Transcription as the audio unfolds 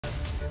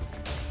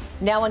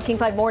Now on King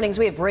 5 Mornings,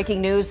 we have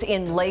breaking news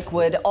in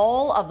Lakewood.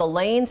 All of the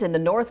lanes in the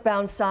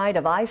northbound side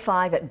of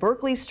I-5 at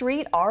Berkley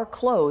Street are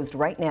closed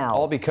right now.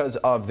 All because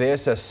of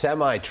this, a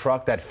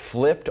semi-truck that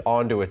flipped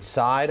onto its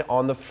side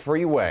on the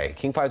freeway.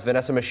 King 5's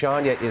Vanessa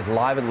Machanya is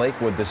live in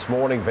Lakewood this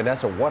morning.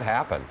 Vanessa, what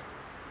happened?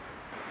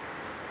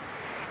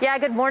 Yeah,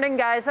 good morning,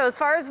 guys. So as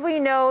far as we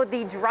know,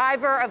 the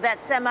driver of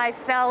that semi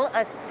fell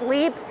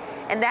asleep,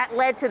 and that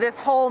led to this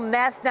whole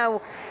mess.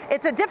 Now,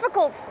 it's a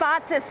difficult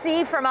spot to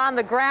see from on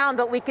the ground,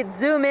 but we could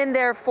zoom in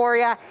there for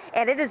you,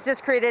 and it has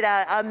just created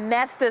a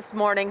mess this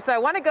morning. So I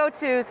want to go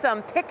to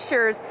some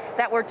pictures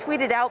that were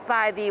tweeted out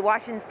by the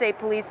Washington State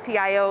Police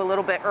PIO a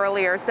little bit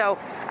earlier. So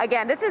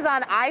again, this is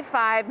on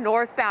I-5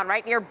 northbound,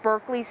 right near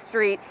Berkley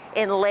Street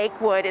in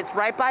Lakewood. It's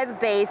right by the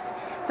base.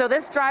 So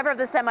this driver of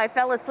the semi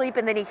fell asleep,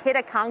 and then he hit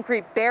a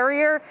concrete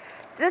barrier.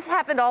 This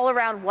happened all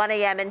around 1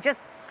 a.m. and just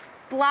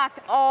blocked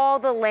all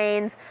the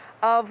lanes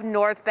of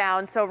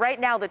northbound. So right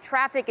now the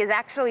traffic is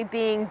actually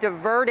being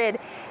diverted.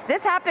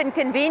 This happened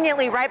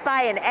conveniently right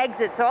by an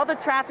exit. So all the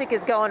traffic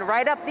is going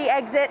right up the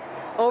exit,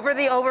 over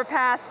the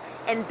overpass,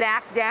 and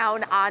back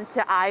down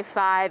onto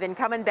I-5 and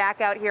coming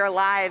back out here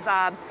live.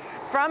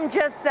 From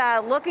just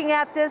looking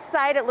at this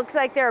site, it looks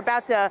like they're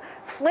about to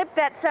flip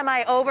that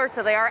semi over,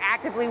 so they are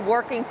actively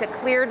working to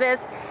clear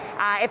this.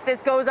 If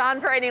this goes on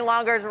for any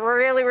longer, it's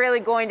really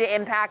going to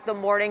impact the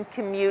morning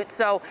commute.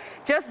 So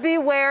just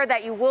beware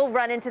that you will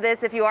run into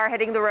this if you are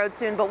hitting the road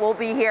soon, but we'll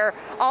be here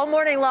all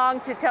morning long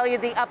to tell you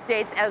the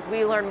updates as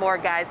we learn more,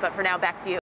 guys. But for now, back to you.